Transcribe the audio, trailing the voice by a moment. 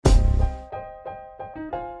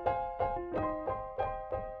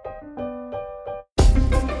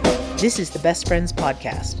This is the Best Friends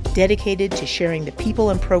Podcast, dedicated to sharing the people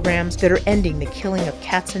and programs that are ending the killing of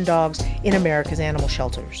cats and dogs in America's animal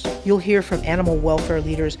shelters. You'll hear from animal welfare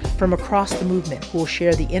leaders from across the movement who will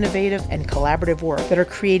share the innovative and collaborative work that are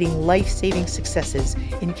creating life-saving successes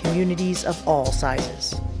in communities of all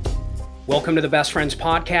sizes. Welcome to the Best Friends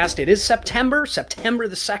Podcast. It is September the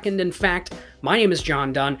 2nd, in fact. My name is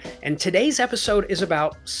John Dunn, and today's episode is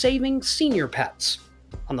about saving senior pets.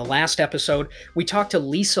 On the last episode, we talked to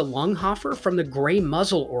Lisa Lunghofer from the Gray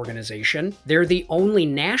Muzzle organization. They're the only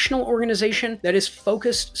national organization that is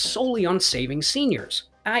focused solely on saving seniors.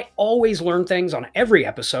 I always learn things on every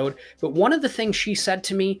episode, but one of the things she said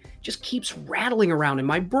to me just keeps rattling around in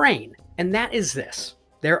my brain, and that is this.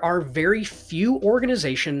 There are very few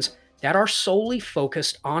organizations that are solely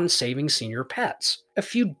focused on saving senior pets. A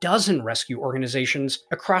few dozen rescue organizations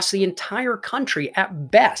across the entire country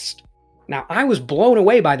at best. Now, I was blown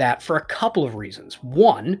away by that for a couple of reasons.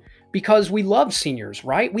 One, because we love seniors,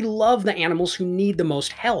 right? We love the animals who need the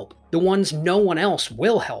most help, the ones no one else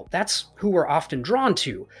will help. That's who we're often drawn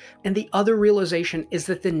to. And the other realization is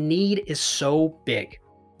that the need is so big.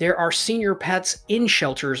 There are senior pets in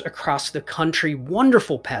shelters across the country,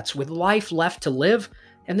 wonderful pets with life left to live,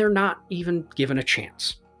 and they're not even given a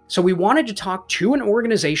chance. So we wanted to talk to an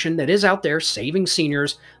organization that is out there saving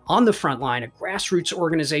seniors on the front line, a grassroots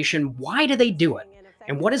organization. Why do they do it?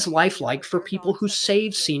 And what is life like for people who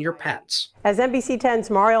save senior pets? As NBC 10's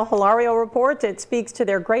Mario Hilario reports, it speaks to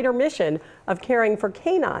their greater mission of caring for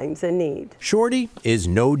canines in need. Shorty is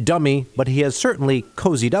no dummy, but he has certainly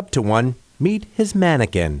cozied up to one. Meet his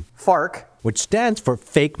mannequin. FARC, which stands for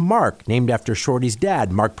Fake Mark, named after Shorty's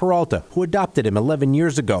dad, Mark Peralta, who adopted him 11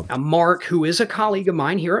 years ago. Now, Mark, who is a colleague of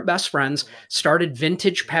mine here at Best Friends, started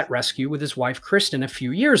Vintage Pet Rescue with his wife, Kristen, a few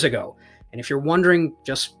years ago. And if you're wondering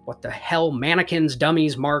just what the hell mannequins,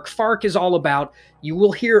 dummies, Mark, FARC is all about, you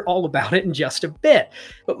will hear all about it in just a bit.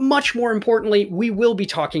 But much more importantly, we will be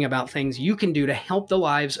talking about things you can do to help the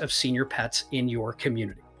lives of senior pets in your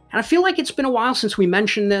community. And I feel like it's been a while since we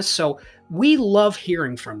mentioned this, so we love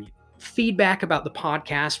hearing from you. Feedback about the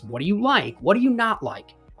podcast. What do you like? What do you not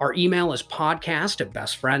like? Our email is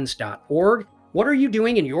podcast@bestfriends.org. What are you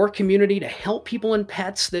doing in your community to help people and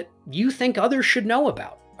pets that you think others should know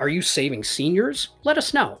about? Are you saving seniors? Let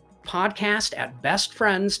us know.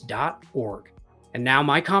 Podcast@bestfriends.org. And now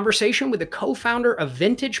my conversation with the co-founder of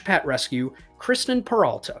Vintage Pet Rescue, Kristen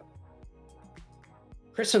Peralta.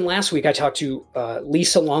 Kristen, last week I talked to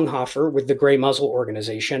Lisa Lunghofer with the Gray Muzzle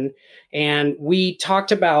organization, and we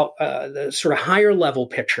talked about the sort of higher level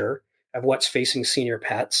picture of what's facing senior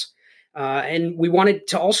pets. And we wanted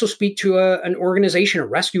to also speak to an organization, a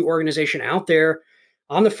rescue organization out there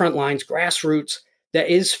on the front lines, grassroots, that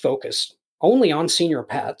is focused only on senior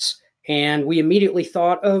pets. And we immediately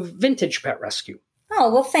thought of Vintage Pet Rescue.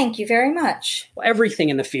 Oh, well, thank you very much. Well, everything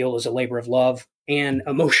in the field is a labor of love and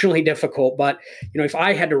emotionally difficult. But, if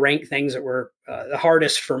I had to rank things that were the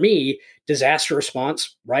hardest for me, disaster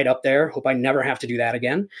response, right up there. Hope I never have to do that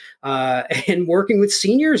again. And working with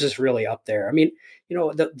seniors is really up there. I mean,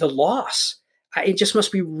 the loss, it just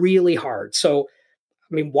must be really hard. So,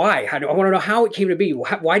 why? I want to know how it came to be.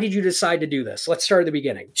 Why did you decide to do this? Let's start at the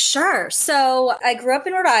beginning. Sure. So I grew up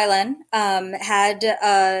in Rhode Island,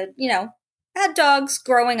 had dogs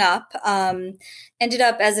growing up, ended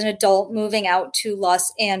up as an adult moving out to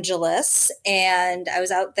Los Angeles, and I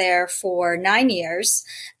was out there for 9 years,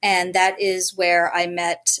 and that is where I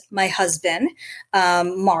met my husband,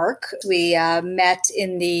 Mark. We met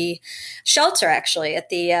in the shelter, actually, at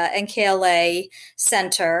the NKLA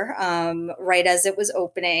Center, right as it was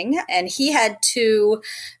opening, and he had two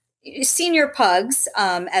senior pugs.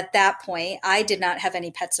 At that point, I did not have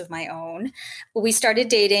any pets of my own. We started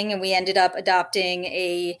dating and we ended up adopting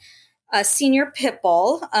a senior pit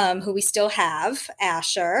bull, who we still have,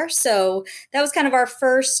 Asher. So that was kind of our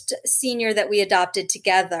first senior that we adopted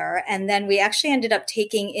together. And then we actually ended up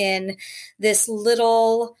taking in this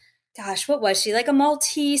little, what was she? Like a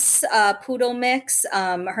Maltese poodle mix.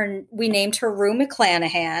 We named her Rue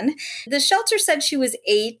McClanahan. The shelter said she was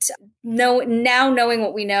 8. Now knowing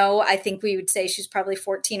what we know, I think we would say she's probably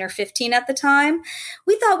 14 or 15 at the time.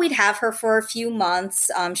 We thought we'd have her for a few months.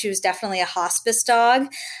 She was definitely a hospice dog,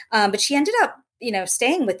 but she ended up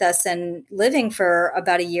staying with us and living for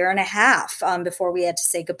about a year and a half before we had to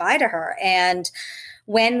say goodbye to her. And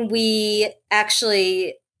when we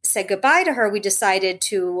actually said goodbye to her, we decided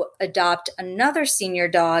to adopt another senior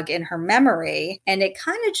dog in her memory. And it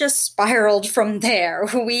kind of just spiraled from there.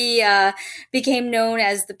 We became known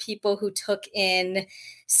as the people who took in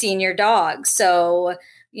senior dogs. So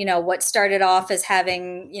what started off as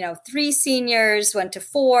having, 3 seniors went to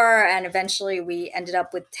 4, and eventually we ended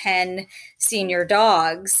up with 10 senior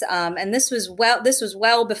dogs. And this was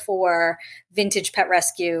well before vintage pet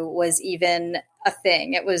rescue was even a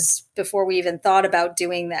thing. It was before we even thought about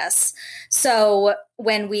doing this. So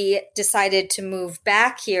when we decided to move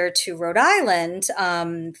back here to Rhode Island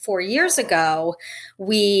 4 years ago,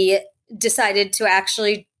 we decided to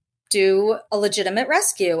actually do a legitimate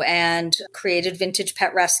rescue and created Vintage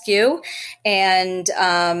Pet Rescue. And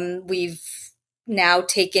we've now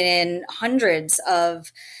taken in hundreds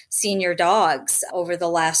of senior dogs over the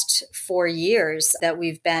last 4 years that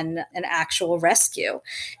we've been an actual rescue.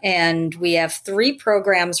 And we have 3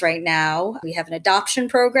 programs right now. We have an adoption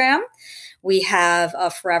program, we have a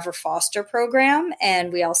forever foster program,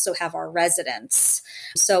 and we also have our residents.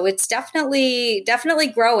 So it's definitely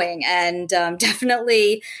growing, and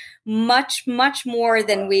definitely much, much more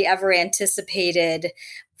than we ever anticipated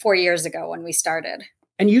 4 years ago when we started.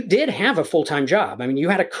 And you did have a full-time job. I mean, you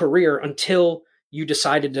had a career until you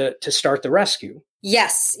decided to start the rescue.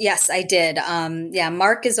 Yes, I did.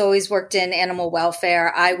 Mark has always worked in animal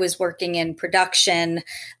welfare. I was working in production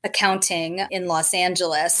accounting in Los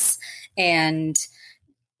Angeles. And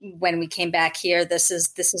when we came back here, this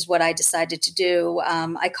is what I decided to do.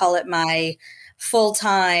 I call it my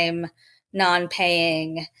full-time,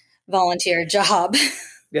 non-paying volunteer job.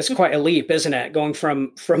 That's quite a leap, isn't it? Going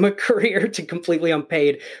from a career to completely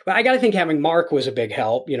unpaid. But I got to think having Mark was a big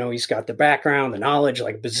help. He's got the background, the knowledge,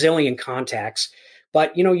 like bazillion contacts.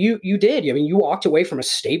 But, you did. I mean, you walked away from a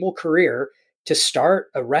stable career to start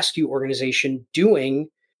a rescue organization doing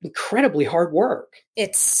incredibly hard work.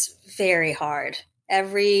 It's very hard.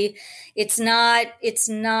 It's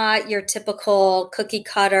not your typical cookie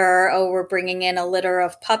cutter. Oh, we're bringing in a litter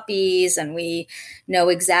of puppies and we know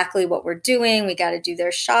exactly what we're doing. We got to do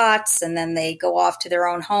their shots and then they go off to their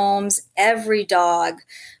own homes. Every dog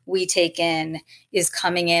we take in is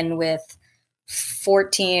coming in with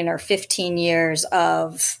 14 or 15 years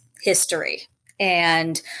of history.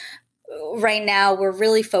 And right now we're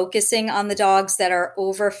really focusing on the dogs that are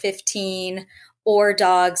over 15 or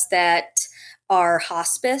dogs that are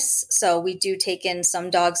hospice. So we do take in some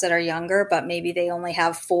dogs that are younger, but maybe they only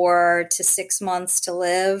have 4 to 6 months to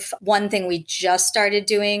live. One thing we just started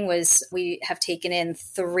doing was we have taken in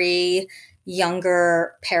 3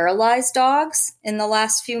 younger paralyzed dogs in the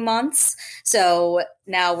last few months. So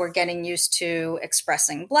now we're getting used to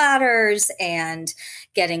expressing bladders and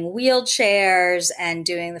getting wheelchairs and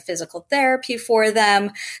doing the physical therapy for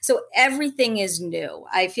them. So everything is new.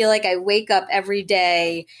 I feel like I wake up every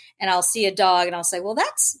day and I'll see a dog and I'll say, well,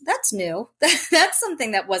 that's new. That's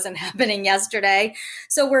something that wasn't happening yesterday.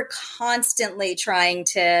 So we're constantly trying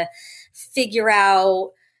to figure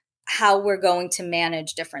out how we're going to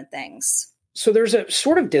manage different things. So there's a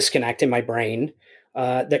sort of disconnect in my brain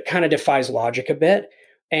that kind of defies logic a bit.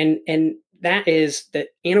 And that is that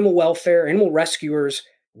animal welfare, animal rescuers,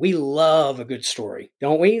 we love a good story,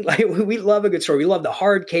 don't we? Like we love a good story. We love the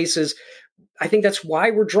hard cases. I think that's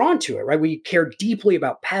why we're drawn to it, right? We care deeply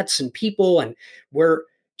about pets and people, and we're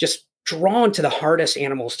just drawn to the hardest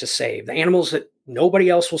animals to save, the animals that nobody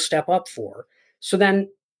else will step up for. So then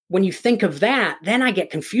when you think of that, then I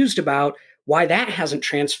get confused about why that hasn't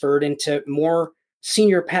transferred into more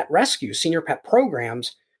senior pet rescue, senior pet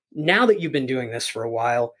programs. Now that you've been doing this for a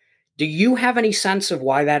while, do you have any sense of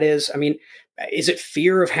why that is? I mean, is it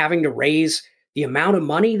fear of having to raise the amount of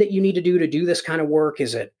money that you need to do this kind of work?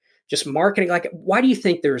 Is it just marketing? Like, why do you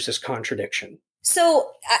think there's this contradiction?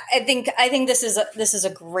 So I think this is a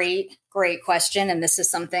great question, and this is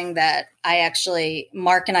something that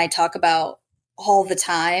Mark and I talk about all the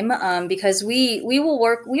time, because we'll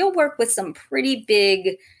work with some pretty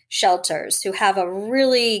big shelters who have a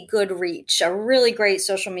really good reach, a really great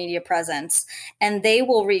social media presence, and they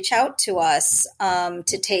will reach out to us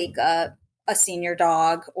to take a senior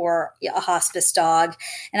dog or a hospice dog.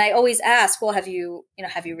 And I always ask, well, have you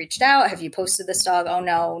reached out? Have you posted this dog? Oh,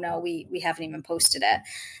 no, we haven't even posted it.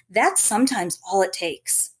 That's sometimes all it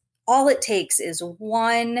takes. All it takes is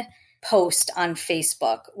one post on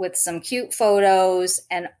Facebook with some cute photos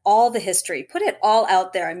and all the history. Put it all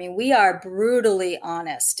out there. I mean, we are brutally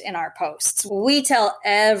honest in our posts. We tell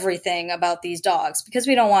everything about these dogs because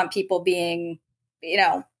we don't want people being,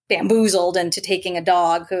 bamboozled into taking a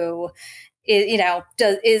dog who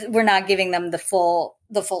we're not giving them the full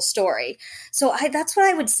story. So that's what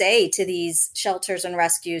I would say to these shelters and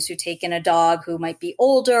rescues who take in a dog who might be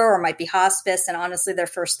older or might be hospice. And honestly, their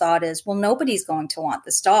first thought is, well, nobody's going to want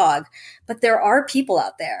this dog. But there are people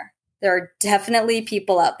out there. There are definitely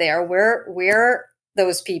people out there. We're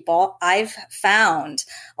those people. I've found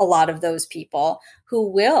a lot of those people who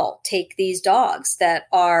will take these dogs that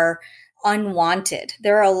are unwanted.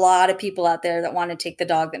 There are a lot of people out there that want to take the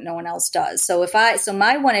dog that no one else does. So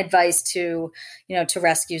my one advice to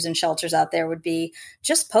rescues and shelters out there would be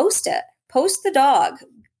just post it. Post the dog.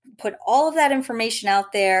 Put all of that information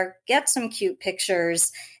out there, get some cute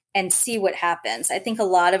pictures, and see what happens. I think a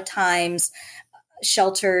lot of times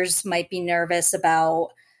shelters might be nervous about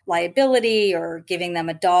liability or giving them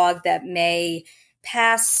a dog that may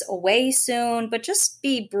pass away soon, but just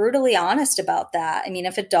be brutally honest about that. I mean,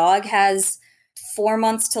 if a dog has 4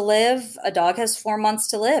 months to live, a dog has 4 months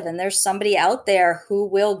to live, and there's somebody out there who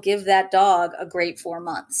will give that dog a great 4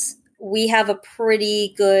 months. We have a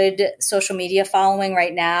pretty good social media following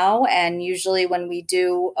right now. And usually when we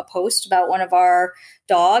do a post about one of our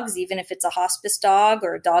dogs, even if it's a hospice dog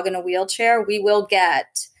or a dog in a wheelchair, we will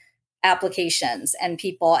get applications and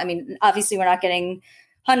people. I mean, obviously we're not getting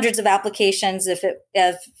hundreds of applications if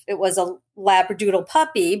it was a Labradoodle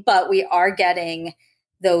puppy, but we are getting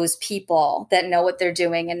those people that know what they're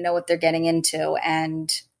doing and know what they're getting into.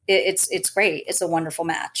 And it's great. It's a wonderful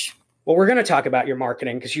match. Well, we're going to talk about your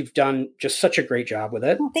marketing because you've done just such a great job with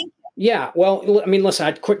it. Oh, thank you. Yeah. Well, I mean, listen, I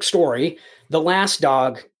had a quick story. The last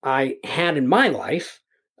dog I had in my life,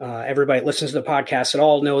 everybody that listens to the podcast at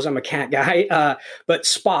all knows I'm a cat guy, but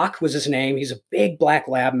Spock was his name. He's a big black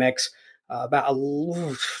lab mix. About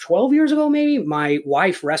 12 years ago, maybe, my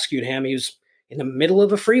wife rescued him. He was in the middle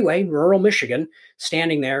of a freeway, rural Michigan,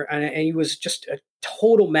 standing there, and he was just a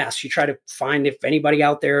total mess. You try to find if anybody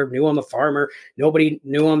out there knew him, a farmer. Nobody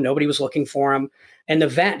knew him. Nobody was looking for him. And the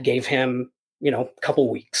vet gave him, a couple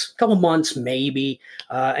weeks, couple months, maybe.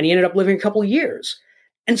 And he ended up living a couple of years.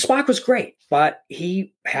 And Spock was great, but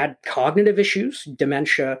he had cognitive issues,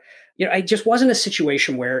 dementia. It just wasn't a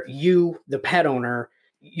situation where you, the pet owner,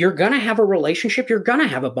 you're going to have a relationship, you're going to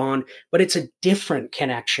have a bond, but it's a different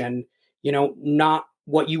connection, not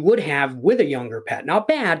what you would have with a younger pet. Not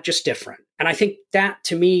bad, just different. And I think that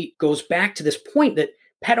to me goes back to this point that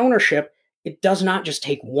pet ownership, it does not just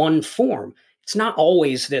take one form. It's not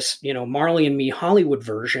always this, Marley and Me Hollywood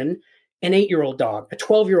version. An 8-year-old dog, a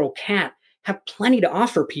 12-year-old cat have plenty to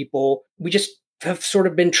offer people. We just have sort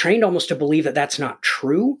of been trained almost to believe that that's not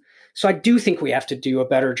true. So I do think we have to do a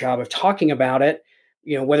better job of talking about it,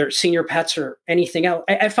 whether it's senior pets or anything else.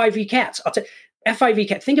 FIV cats. I'll tell you, FIV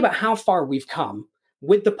cat. Think about how far we've come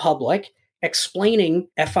with the public explaining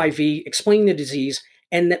FIV, explaining the disease,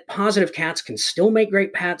 and that positive cats can still make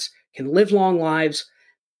great pets, can live long lives.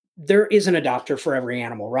 There is an adopter for every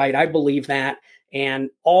animal, right? I believe that. And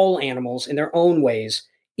all animals in their own ways,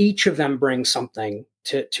 each of them brings something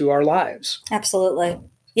to our lives. Absolutely.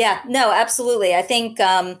 Yeah, no, absolutely. I think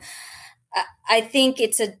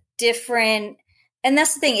it's a different, and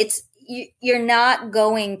that's the thing. You're not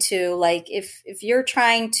going to, like, if you're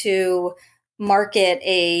trying to market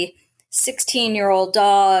a 16-year-old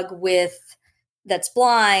dog that's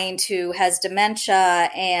blind, who has dementia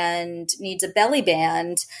and needs a belly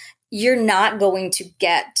band, you're not going to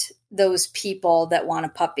get those people that want a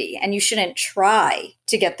puppy. And you shouldn't try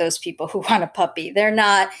to get those people who want a puppy. They're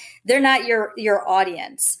not your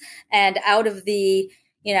audience. And out of the,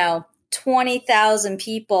 20,000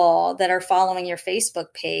 people that are following your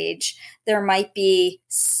Facebook page, there might be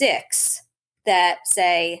 6 that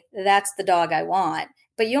say, that's the dog I want.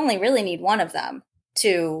 But you only really need one of them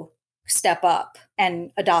to step up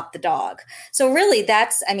and adopt the dog. So really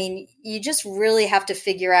you just really have to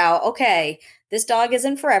figure out, okay, this dog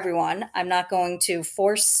isn't for everyone. I'm not going to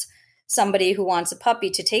force somebody who wants a puppy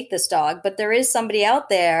to take this dog, but there is somebody out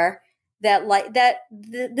there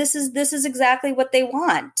this is exactly what they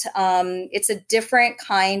want. It's a different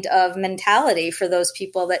kind of mentality for those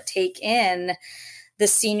people that take in the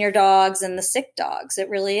senior dogs and the sick dogs. It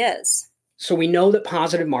really is. So we know that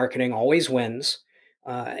positive marketing always wins.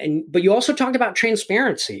 But you also talked about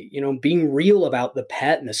transparency, being real about the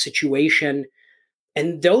pet and the situation.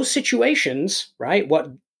 And those situations, right,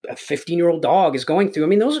 what a 15-year-old dog is going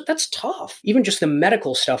through, that's tough. Even just the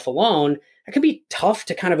medical stuff alone, that can be tough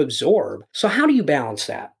to kind of absorb. So how do you balance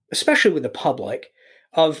that, especially with the public,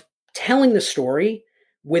 of telling the story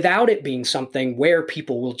without it being something where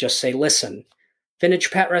people will just say, listen, Vintage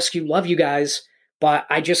Pet Rescue, love you guys, but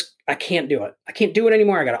I can't do it. I can't do it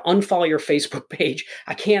anymore. I got to unfollow your Facebook page.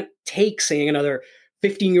 I can't take seeing another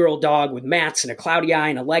 15-year-old dog with mats and a cloudy eye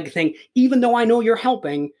and a leg thing. Even though I know you're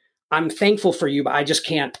helping, I'm thankful for you, but I just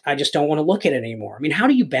don't want to look at it anymore. How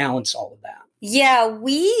do you balance all of that? Yeah,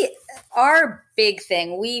 our big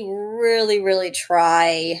thing, we really, really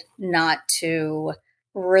try not to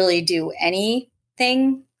really do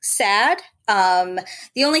anything sad.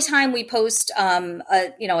 The only time we post,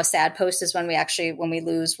 a sad post is when we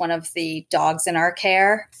lose one of the dogs in our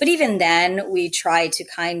care. But even then, we try to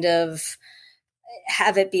kind of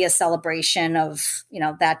have it be a celebration of,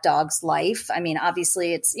 that dog's life. I mean,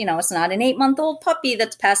 obviously it's not an 8-month-old puppy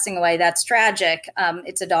that's passing away. That's tragic.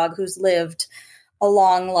 It's a dog who's lived a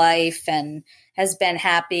long life and has been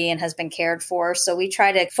happy and has been cared for. So we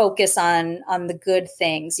try to focus on the good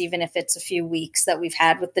things, even if it's a few weeks that we've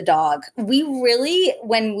had with the dog. We really,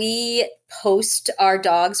 when we post our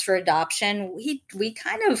dogs for adoption,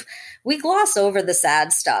 we gloss over the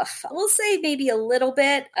sad stuff. We'll say maybe a little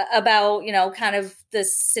bit about, kind of the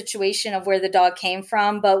situation of where the dog came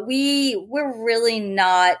from, but we're really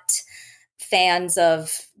not fans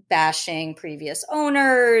of bashing previous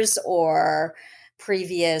owners or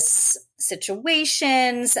previous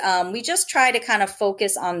situations. We just try to kind of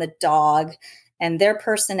focus on the dog and their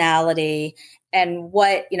personality and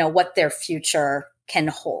what their future can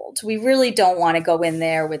hold. We really don't want to go in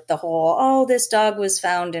there with the whole, oh, this dog was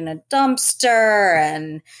found in a dumpster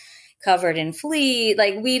and covered in flea.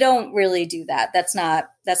 Like, we don't really do that. That's not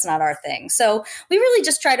our thing. So we really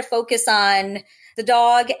just try to focus on the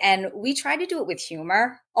dog, and we try to do it with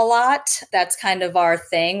humor a lot. That's kind of our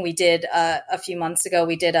thing. We did a few months ago,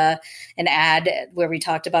 we did an ad where we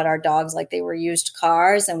talked about our dogs like they were used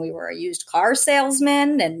cars, and we were a used car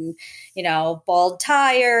salesman, and, bald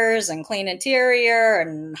tires and clean interior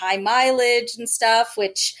and high mileage and stuff,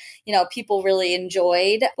 which, people really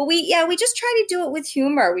enjoyed. But we just try to do it with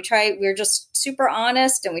humor. We're just super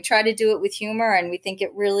honest, and we try to do it with humor. And we think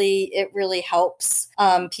it really helps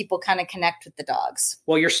people kind of connect with the dogs.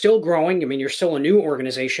 Well, you're still growing. I mean, you're still a new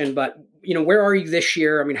organization, but, where are you this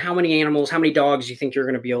year? I mean, how many animals, how many dogs do you think you're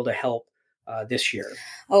going to be able to help this year?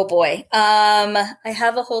 Oh boy. I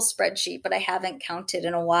have a whole spreadsheet, but I haven't counted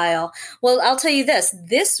in a while. Well, I'll tell you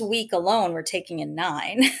this week alone, we're taking in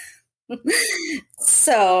 9.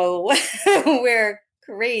 So we're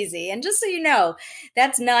crazy. And just so you know,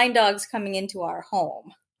 that's 9 dogs coming into our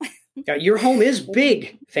home. Your home is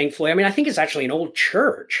big, thankfully. I mean, I think it's actually an old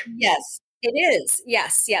church. Yes, it is.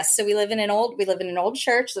 Yes. So we live in an old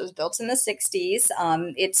church that was built in the 60s.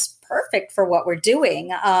 It's perfect for what we're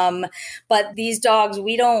doing. But these dogs,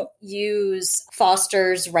 we don't use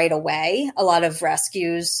fosters right away. A lot of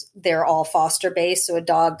rescues, they're all foster based. So a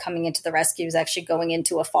dog coming into the rescue is actually going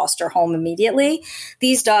into a foster home immediately.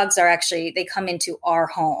 These dogs they come into our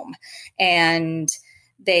home, and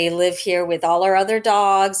they live here with all our other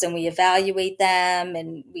dogs, and we evaluate them,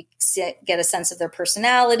 and we get a sense of their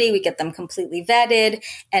personality. We get them completely vetted.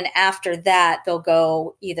 And after that, they'll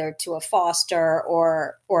go either to a foster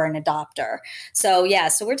or an adopter. So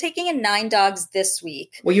we're taking in 9 dogs this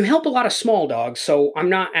week. Well, you help a lot of small dogs, so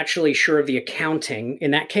I'm not actually sure of the accounting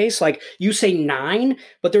in that case. Like, you say 9,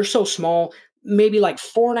 but they're so small. Maybe like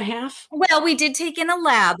 4.5. Well, we did take in a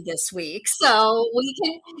lab this week, so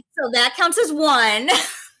that counts as 1.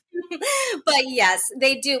 But yes,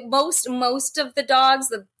 they do. Most of the dogs,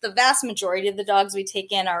 the vast majority of the dogs we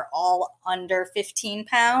take in are all under 15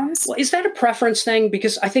 pounds. Well, is that a preference thing?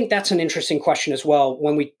 Because I think that's an interesting question as well.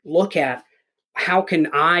 When we look at how can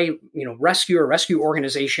I, rescue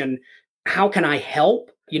organization, how can I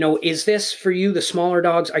help? Is this for you, the smaller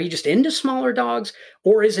dogs? Are you just into smaller dogs?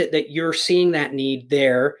 Or is it that you're seeing that need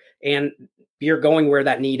there and you're going where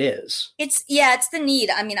that need is? It's the need.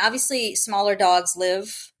 I mean, obviously smaller dogs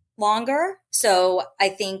live longer. So I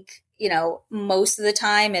think, most of the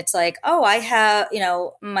time it's like, oh, I have,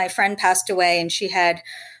 my friend passed away and she had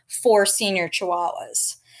 4 senior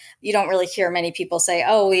Chihuahuas. You don't really hear many people say,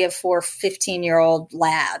 oh, we have 4 15-year-old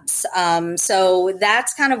labs. So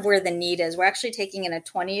that's kind of where the need is. We're actually taking in a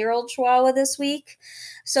 20-year-old Chihuahua this week.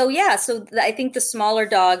 So I think the smaller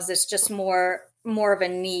dogs, it's just more of a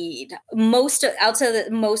need. Most of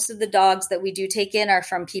the dogs that we do take in are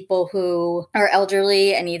from people who are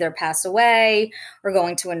elderly and either pass away or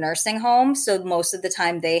going to a nursing home. So most of the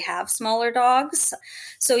time they have smaller dogs.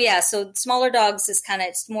 So smaller dogs is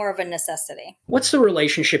it's more of a necessity. What's the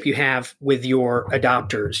relationship you have with your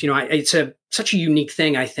adopters? It's such a unique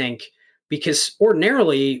thing, I think, because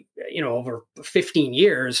ordinarily, over 15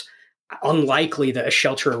 years, unlikely that a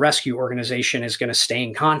shelter or rescue organization is going to stay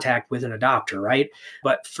in contact with an adopter, right?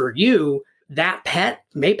 But for you, that pet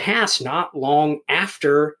may pass not long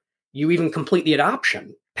after you even complete the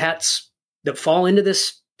adoption. Pets that fall into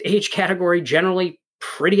this age category, generally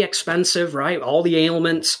pretty expensive, right? All the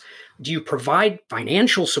ailments. Do you provide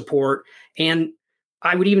financial support? And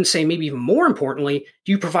I would even say maybe even more importantly,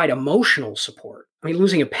 do you provide emotional support? I mean,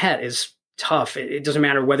 losing a pet is tough. It doesn't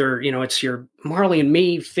matter whether, it's your Marley and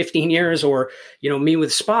me 15 years or, me with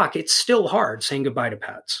Spock. It's still hard saying goodbye to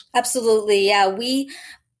pets. Absolutely. Yeah. We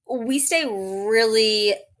stay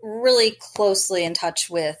really, really closely in touch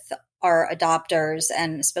with our adopters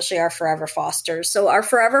and especially our forever fosters. So our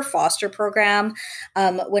forever foster program,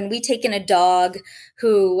 when we take in a dog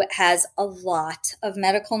who has a lot of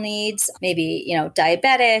medical needs, maybe,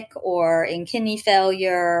 diabetic or in kidney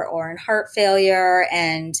failure or in heart failure,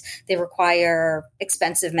 and they require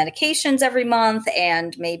expensive medications every month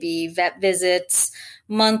and maybe vet visits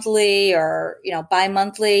monthly or,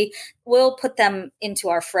 bi-monthly, we'll put them into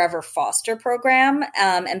our forever foster program.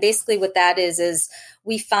 And basically what that is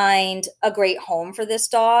we find a great home for this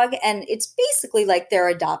dog. And it's basically like they're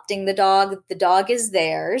adopting the dog. The dog is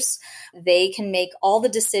theirs. They can make all the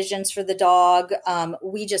decisions for the dog.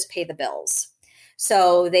 We just pay the bills.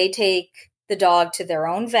 So they take the dog to their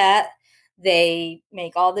own vet. They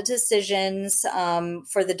make all the decisions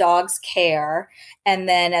for the dog's care. And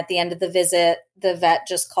then at the end of the visit, the vet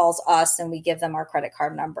just calls us and we give them our credit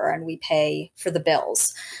card number and we pay for the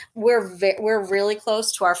bills. We're really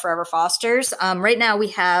close to our forever fosters. Right now we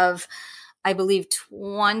have, I believe,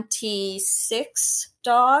 26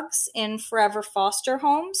 dogs in forever foster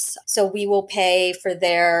homes. So we will pay for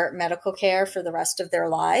their medical care for the rest of their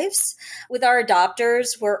lives. With our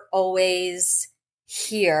adopters, we're always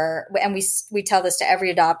here, and we tell this to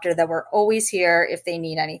every adopter that we're always here if they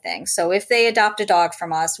need anything. So if they adopt a dog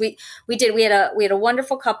from us, we had a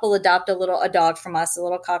wonderful couple adopt a dog from us, a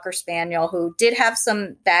little Cocker Spaniel who did have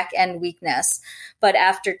some back end weakness, but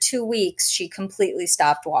after 2 weeks she completely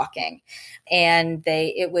stopped walking, and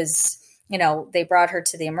they brought her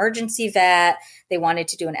to the emergency vet. They wanted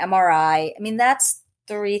to do an MRI. I mean, that's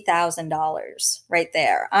 $3,000 right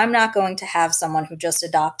there. I'm not going to have someone who just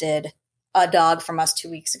adopted a dog from us 2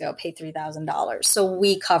 weeks ago pay $3,000. So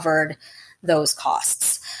we covered those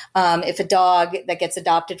costs. If a dog that gets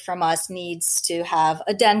adopted from us needs to have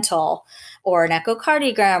a dental or an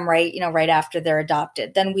echocardiogram right after they're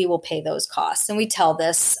adopted, then we will pay those costs. And we tell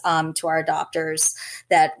this to our adopters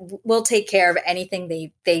that we'll take care of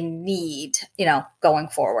anything they need, going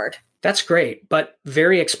forward. That's great, but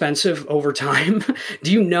very expensive over time.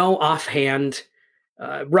 Do you know offhand,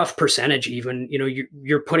 rough percentage even,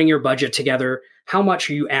 you're putting your budget together, how much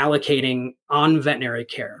are you allocating on veterinary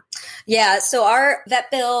care? Yeah, so our vet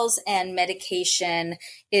bills and medication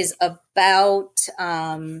is about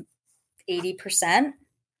 80%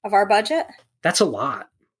 of our budget. That's a lot.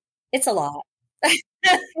 It's a lot.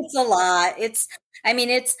 It's a lot. It's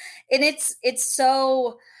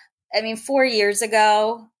so, 4 years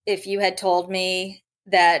ago, if you had told me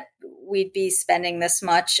that we'd be spending this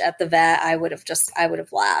much at the vet, I would have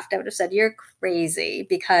laughed. I would have said, you're crazy,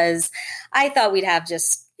 because I thought we'd have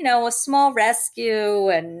just, a small rescue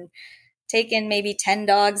and take in maybe 10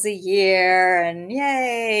 dogs a year and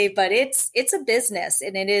yay. But it's a business,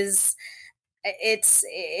 and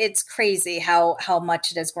it's crazy how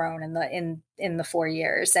much it has grown in the 4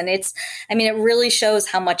 years. And it really shows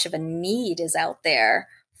how much of a need is out there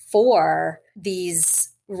for these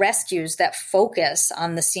rescues that focus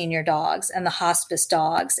on the senior dogs and the hospice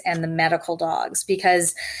dogs and the medical dogs,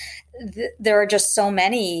 because there are just so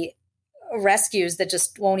many rescues that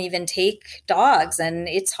just won't even take dogs. And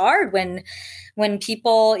it's hard when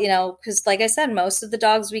people, because like I said, most of the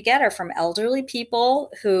dogs we get are from elderly people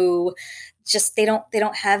who just, they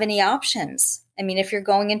don't have any options. If you're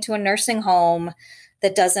going into a nursing home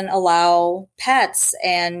that doesn't allow pets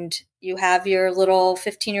and you have your little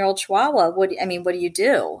 15-year-old Chihuahua, what do you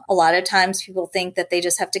do? A lot of times people think that they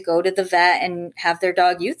just have to go to the vet and have their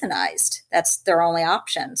dog euthanized. That's their only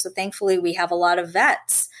option. So thankfully we have a lot of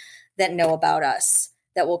vets that know about us,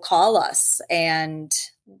 that will call us. And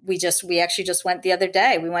we actually just went the other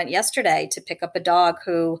day. We went yesterday to pick up a dog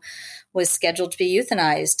who was scheduled to be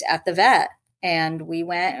euthanized at the vet. And we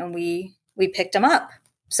went and we picked him up.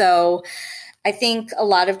 So I think a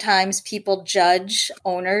lot of times people judge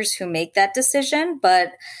owners who make that decision,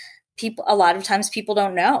 but a lot of times people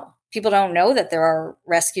don't know. People don't know that there are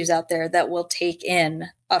rescues out there that will take in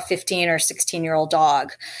a 15 or 16-year-old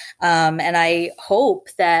dog. And I hope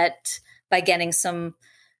that by getting some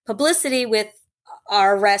publicity with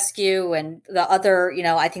our rescue and the other,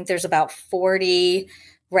 I think there's about 40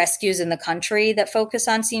 rescues in the country that focus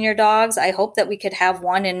on senior dogs. I hope that we could have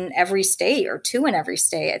one in every state or two in every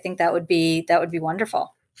state. I think that would be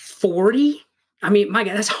wonderful. 40? My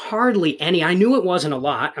God, that's hardly any. I knew it wasn't a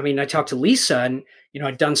lot. I talked to Lisa and,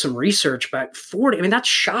 I'd done some research, but 40, that's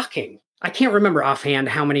shocking. I can't remember offhand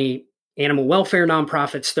how many animal welfare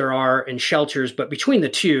nonprofits there are and shelters, but between the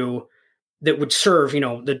two, that would serve,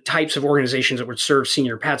 the types of organizations that would serve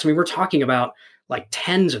senior pets. I mean, we're talking about like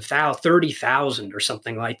tens of thousands, 30,000 or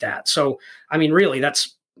something like that. So, I mean, really,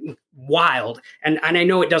 that's wild. And I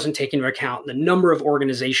know it doesn't take into account the number of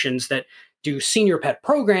organizations that do senior pet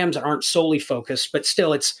programs that aren't solely focused, but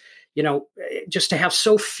still it's, just to have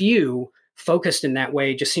so few focused in that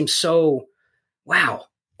way just seems so, wow.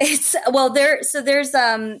 There's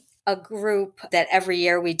a group that every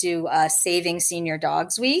year we do Saving Senior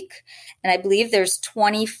Dogs Week. And I believe there's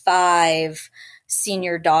 25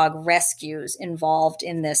 senior dog rescues involved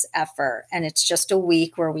in this effort. And it's just a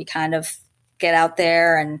week where we kind of get out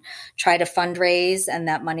there and try to fundraise, and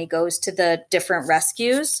that money goes to the different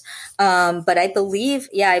rescues. But I believe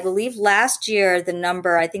last year the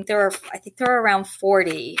number, I think there are around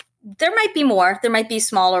 40. There might be more. There might be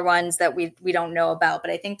smaller ones that we don't know about,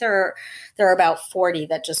 but I think there are about 40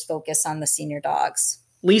 that just focus on the senior dogs.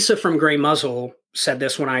 Lisa from Gray Muzzle said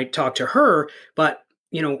this when I talked to her, but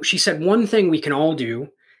she said one thing we can all do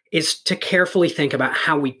is to carefully think about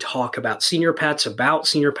how we talk about senior pets, about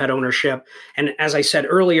senior pet ownership. And as I said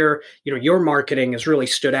earlier, your marketing has really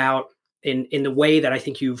stood out in the way that I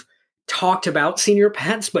think you've talked about senior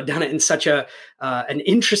pets, but done it in such an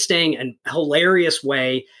interesting and hilarious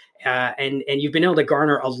way. And you've been able to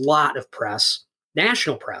garner a lot of press,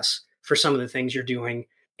 national press, for some of the things you're doing.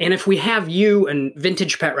 And if we have you and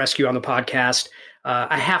Vintage Pet Rescue on the podcast,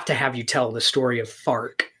 I have to have you tell the story of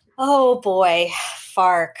Fark. Oh boy,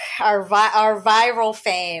 Fark, our viral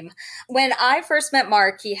fame. When I first met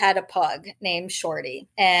Mark, he had a pug named Shorty,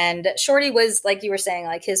 and Shorty was, like you were saying,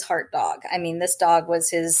 like his heart dog. I mean, this dog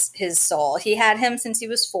was his soul. He had him since he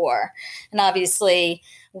was 4, and obviously,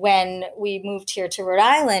 when we moved here to Rhode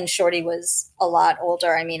Island, Shorty was a lot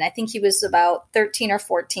older. I mean, I think he was about 13 or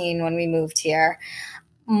 14 when we moved here.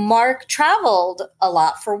 Mark traveled a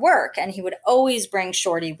lot for work, and he would always bring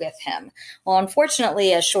Shorty with him. Well,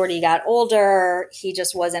 unfortunately, as Shorty got older, he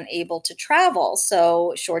just wasn't able to travel.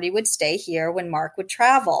 So Shorty would stay here when Mark would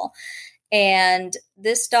travel. And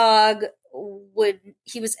this dog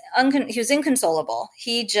he was inconsolable.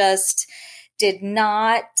 He just did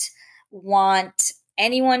not want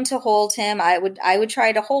anyone to hold him. I would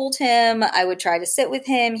try to hold him. I would try to sit with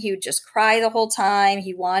him. He would just cry the whole time.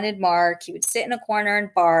 He wanted Mark. He would sit in a corner and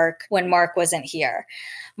bark when Mark wasn't here.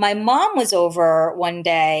 My mom was over one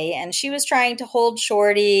day, and she was trying to hold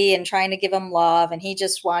Shorty and trying to give him love, and he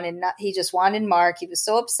just wanted Mark. He was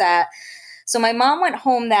so upset. So my mom went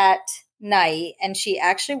home that night, and she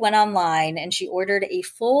actually went online and she ordered a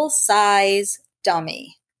full-size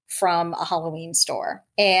dummy from a Halloween store.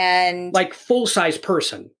 And like full-size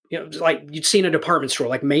person, like you'd see in a department store,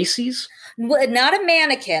 like Macy's? Not a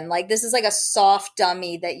mannequin. Like this is like a soft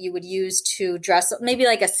dummy that you would use to dress up, maybe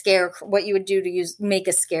like a scarecrow, what you would do to make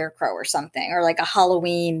a scarecrow or something, or like a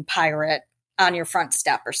Halloween pirate on your front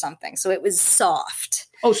step or something. So it was soft.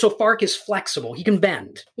 Oh, so Fark is flexible. He can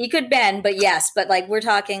bend. He could bend, but like we're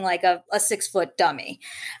talking like a 6-foot dummy.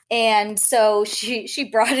 And so she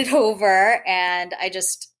brought it over, and I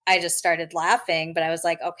just started laughing, but I was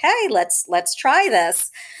like, okay, let's try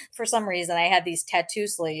this. For some reason, I had these tattoo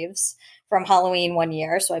sleeves from Halloween one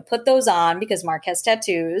year. So I put those on because Mark has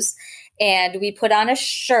tattoos, and we put on a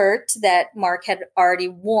shirt that Mark had already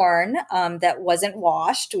worn that wasn't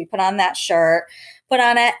washed. We put on that shirt, put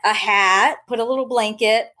on a hat, put a little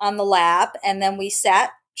blanket on the lap, and then we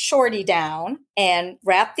sat Shorty down and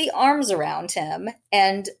wrapped the arms around him.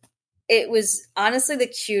 And it was honestly the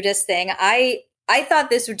cutest thing. I thought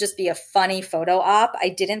this would just be a funny photo op. I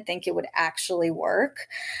didn't think it would actually work.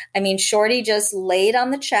 I mean, Shorty just laid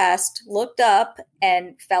on the chest, looked up,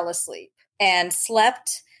 and fell asleep and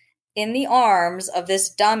slept in the arms of this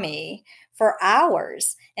dummy for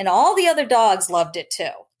hours. And all the other dogs loved it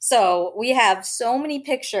too. So we have so many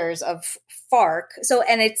pictures of Fark.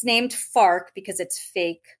 And it's named Fark because it's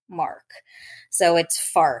fake Mark. So it's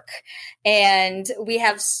Fark. And we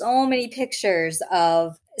have so many pictures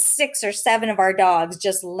of 6 or 7 of our dogs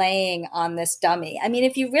just laying on this dummy. I mean,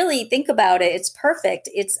 if you really think about it, it's perfect.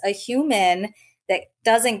 It's a human that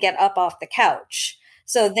doesn't get up off the couch.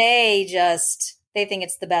 So they think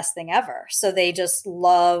it's the best thing ever. So they just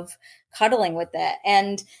love cuddling with it.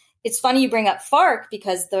 And it's funny you bring up Fark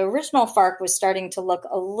because the original Fark was starting to look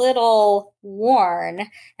a little worn,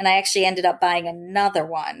 and I actually ended up buying another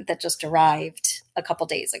one that just arrived a couple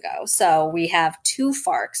days ago. So we have 2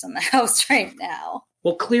 Farks in the house right now.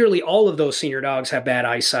 Well, clearly all of those senior dogs have bad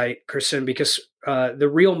eyesight, Kristen, because the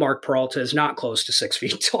real Mark Peralta is not close to 6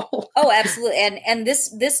 feet tall. Oh, absolutely. And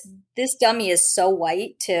this dummy is so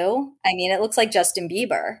white too. I mean, it looks like Justin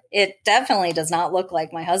Bieber. It definitely does not look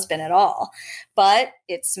like my husband at all, but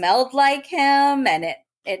it smelled like him, and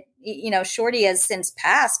Shorty has since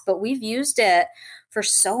passed, but we've used it for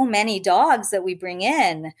so many dogs that we bring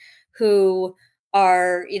in who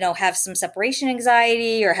are, have some separation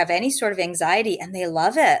anxiety or have any sort of anxiety, and they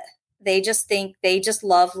love it. They just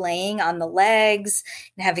love laying on the legs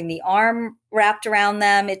and having the arm wrapped around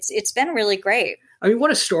them. It's been really great. I mean,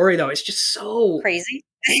 what a story, though. It's just so crazy.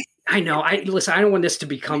 I know. Listen, I don't want this to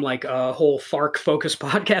become like a whole FARC focused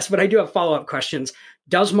podcast, but I do have follow-up questions.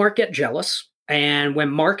 Does Mark get jealous? And when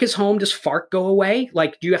Mark is home, does FARC go away?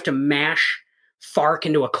 Like, do you have to mash FARC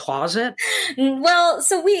into a closet? Well,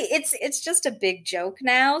 so it's just a big joke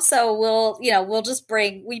now. So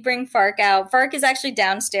we bring FARC out. FARC is actually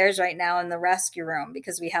downstairs right now in the rescue room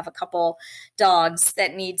because we have a couple dogs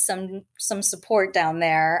that need some support down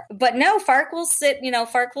there. But no, FARC will sit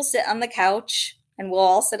on the couch. And we'll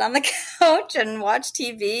all sit on the couch and watch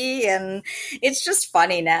TV, and it's just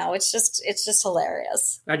funny now. It's just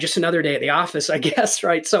hilarious. Just another day at the office, I guess,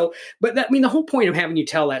 right? So, but the whole point of having you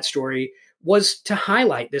tell that story was to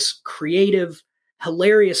highlight this creative,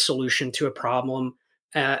 hilarious solution to a problem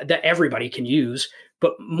that everybody can use.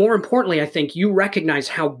 But more importantly, I think you recognize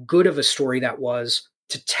how good of a story that was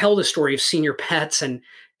to tell the story of senior pets and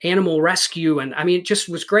animal rescue. And I mean, it just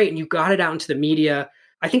was great. And you got it out into the media.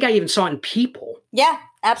 I think I even saw it in People. Yeah,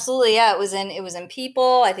 absolutely. Yeah, it was in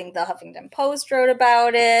People. I think the Huffington Post wrote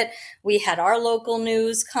about it. We had our local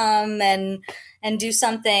news come and do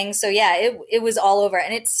something. So yeah, it was all over.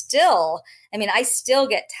 And it's still, I still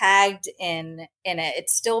get tagged in it.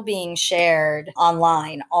 It's still being shared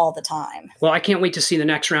online all the time. Well, I can't wait to see the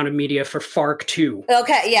next round of media for FARC 2.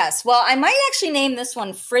 Okay, yes. Well, I might actually name this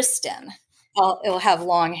one Fristen. It'll have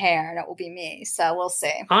long hair and it will be me. So we'll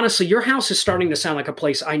see. Honestly, your house is starting to sound like a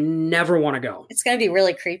place I never want to go. It's going to be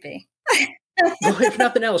really creepy. Well, if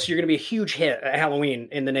nothing else, you're going to be a huge hit at Halloween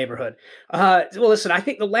in the neighborhood. Well, listen, I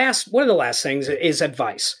think one of the last things is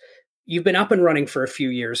advice. You've been up and running for a few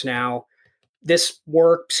years now. This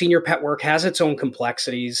work, senior pet work, has its own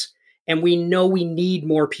complexities. And we know we need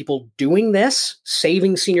more people doing this,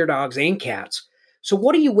 saving senior dogs and cats. So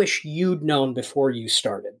what do you wish you'd known before you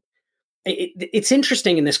started? It's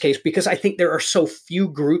interesting in this case because I think there are so few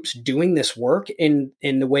groups doing this work in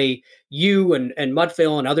the way you and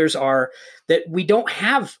Mudville and others are, that we don't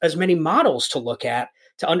have as many models to look at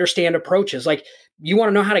to understand approaches. Like, you want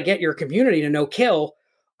to know how to get your community to no kill.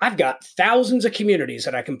 I've got thousands of communities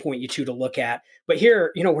that I can point you to look at. But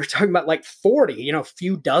here, we're talking about like 40, a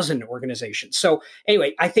few dozen organizations. So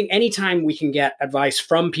anyway, I think anytime we can get advice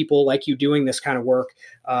from people like you doing this kind of work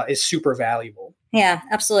is super valuable. Yeah,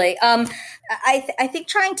 absolutely. I think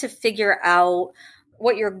trying to figure out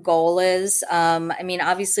what your goal is.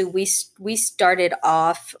 Obviously we started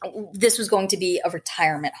off, this was going to be a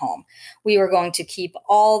retirement home. We were going to keep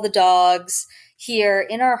all the dogs here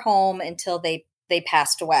in our home until they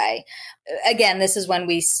passed away. Again, this is when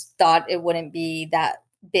we thought it wouldn't be that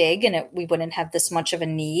big and we wouldn't have this much of a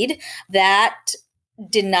need. That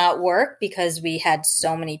did not work because we had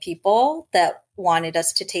so many people that wanted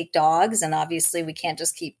us to take dogs. And obviously we can't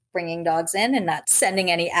just keep bringing dogs in and not sending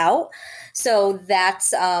any out. So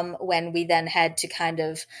that's when we then had to kind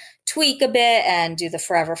of tweak a bit and do the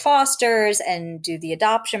Forever Fosters and do the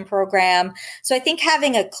adoption program. So I think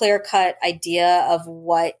having a clear-cut idea of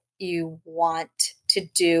what you want to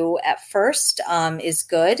do at first is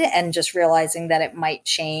good, and just realizing that it might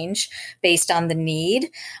change based on the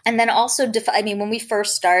need. And then also, when we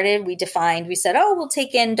first started, we said, we'll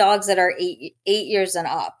take in dogs that are eight years and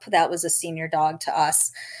up. That was a senior dog to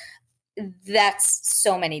us. That's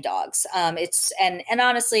so many dogs. And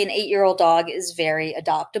honestly, an 8-year-old dog is very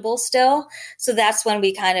adoptable still. So that's when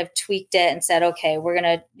we kind of tweaked it and said, okay, we're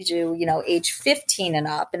going to do, age 15 and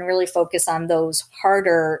up and really focus on those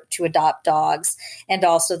harder to adopt dogs, and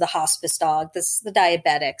also the hospice dog, the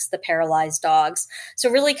diabetics, the paralyzed dogs. So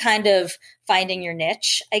really kind of finding your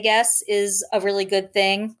niche, I guess, is a really good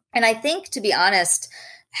thing. And I think, to be honest,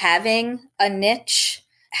 having a niche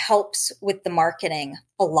helps with the marketing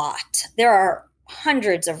a lot. There are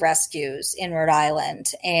hundreds of rescues in Rhode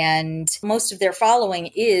Island, and most of their following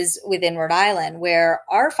is within Rhode Island, where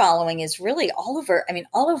our following is really all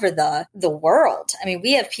over the world.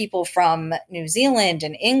 We have people from New Zealand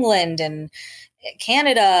and England and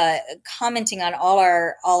Canada commenting on all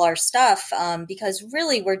our stuff, because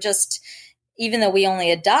really we're just, even though we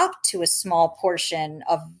only adopt to a small portion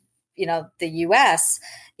of the US,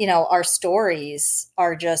 our stories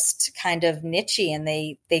are just kind of niche-y, and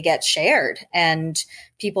they get shared and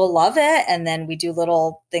people love it. And then we do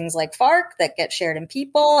little things like FARC that get shared in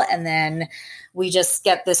People. And then we just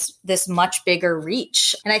get this much bigger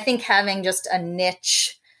reach. And I think having just a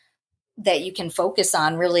niche that you can focus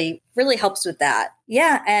on really helps with that.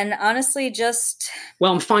 Yeah. And honestly,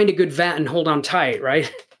 find a good vet and hold on tight,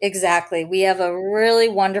 right? Exactly. We have a really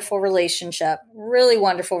wonderful relationship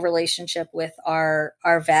with our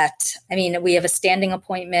vet. I mean, we have a standing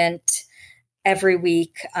appointment every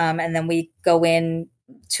week. And then we go in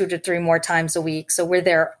 2 to 3 more times a week. So we're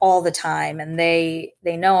there all the time, and they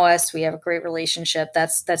know us. We have a great relationship.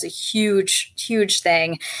 That's a huge, huge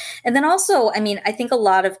thing. And then also, I mean, I think a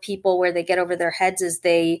lot of people, where they get over their heads is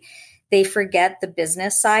they forget the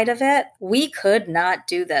business side of it. We could not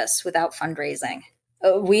do this without fundraising.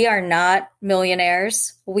 We are not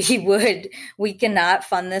millionaires. We cannot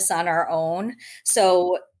fund this on our own.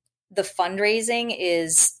 So the fundraising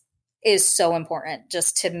is so important,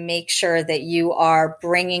 just to make sure that you are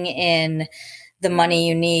bringing in the money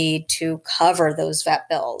you need to cover those vet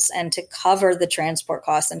bills and to cover the transport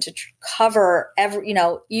costs and to cover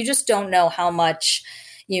you just don't know how much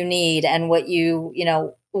you need and what you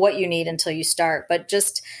need until you start. But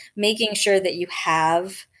just making sure that you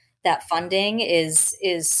have that funding is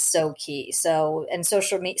so key. So, and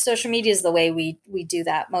social media is the way we do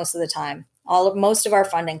that most of the time. Most of our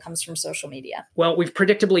funding comes from social media. Well, we've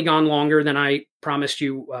predictably gone longer than I promised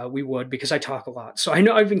you we would, because I talk a lot. So I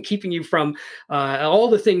know I've been keeping you from all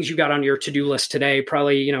the things you got on your to-do list today.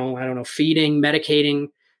 Probably, feeding, medicating,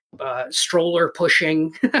 stroller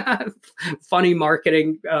pushing, funny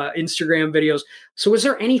marketing, Instagram videos. So is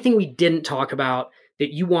there anything we didn't talk about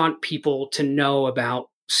that you want people to know about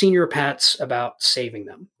senior pets, about saving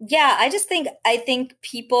them? Yeah, I think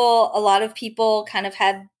a lot of people kind of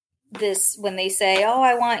had this when they say, oh,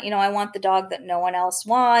 I want the dog that no one else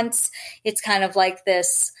wants. It's kind of like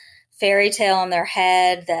this fairy tale in their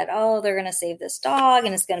head that, oh, they're going to save this dog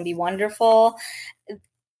and it's going to be wonderful.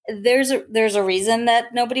 There's a reason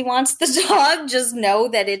that nobody wants the dog. Just know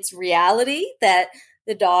that it's reality, that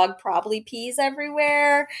the dog probably pees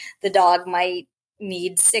everywhere. The dog might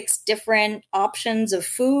need 6 different options of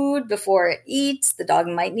food before it eats. The dog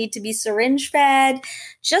might need to be syringe fed.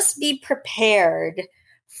 Just be prepared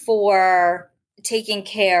for taking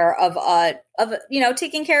care of a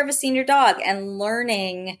senior dog and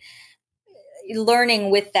learning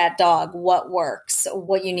with that dog what works,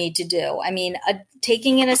 what you need to do. I mean,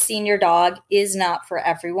 taking in a senior dog is not for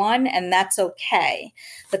everyone, and that's okay.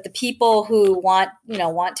 But the people who want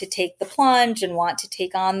to take the plunge and want to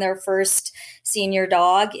take on their first senior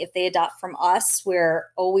dog, if they adopt from us, we're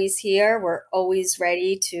always here. We're always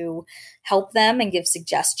ready to help them and give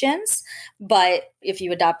suggestions. But if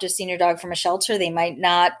you adopt a senior dog from a shelter, they might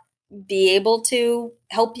not be able to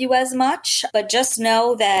help you as much. But just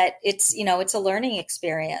know that it's a learning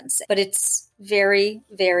experience, but it's very,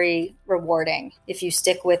 very rewarding if you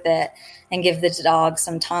stick with it and give the dog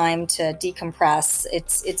some time to decompress.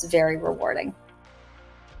 It's very rewarding.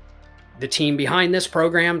 The team behind this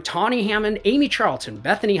program: Tawny Hammond, Amy Charlton,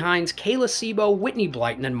 Bethany Hines, Kayla Sebo, Whitney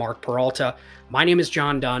Blyton, and Mark Peralta. My name is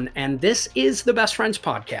John Dunn, and this is the Best Friends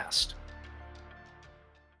Podcast.